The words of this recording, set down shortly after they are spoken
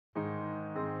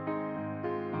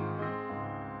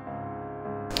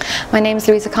My name is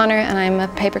Louise O'Connor and I'm a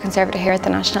paper conservator here at the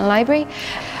National Library.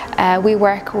 We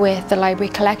work with the library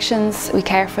collections, we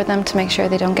care for them to make sure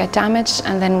they don't get damaged,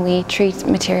 and then we treat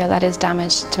material that is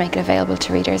damaged to make it available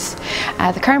to readers.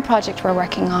 The current project we're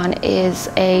working on is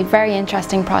a very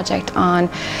interesting project on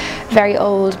very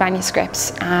old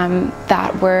manuscripts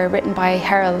that were written by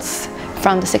heralds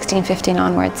from the 1615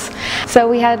 onwards. So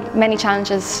we had many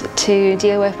challenges to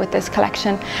deal with this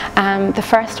collection. The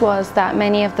first was that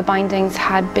many of the bindings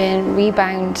had been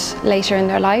rebound later in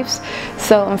their lives,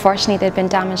 so unfortunately they'd been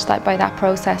damaged by that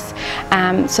process.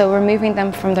 So removing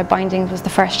them from their bindings was the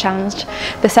first challenge.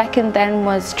 The second then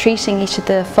was treating each of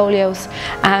the folios.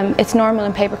 It's normal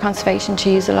in paper conservation to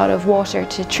use a lot of water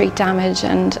to treat damage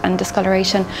and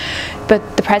discoloration, but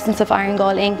the presence of iron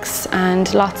gall inks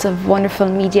and lots of wonderful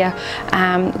media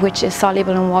which is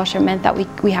soluble in water meant that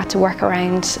we had to work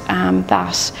around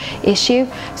that issue.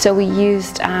 So we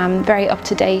used very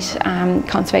up-to-date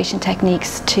conservation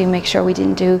techniques to make sure we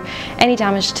didn't do any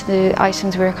damage to the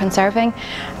items we were conserving,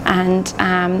 and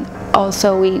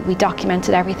also we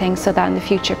documented everything so that in the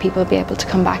future people will be able to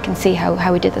come back and see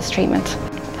how we did this treatment.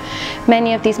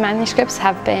 Many of these manuscripts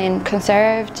have been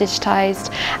conserved,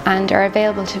 digitised and are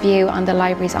available to view on the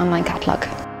library's online catalogue.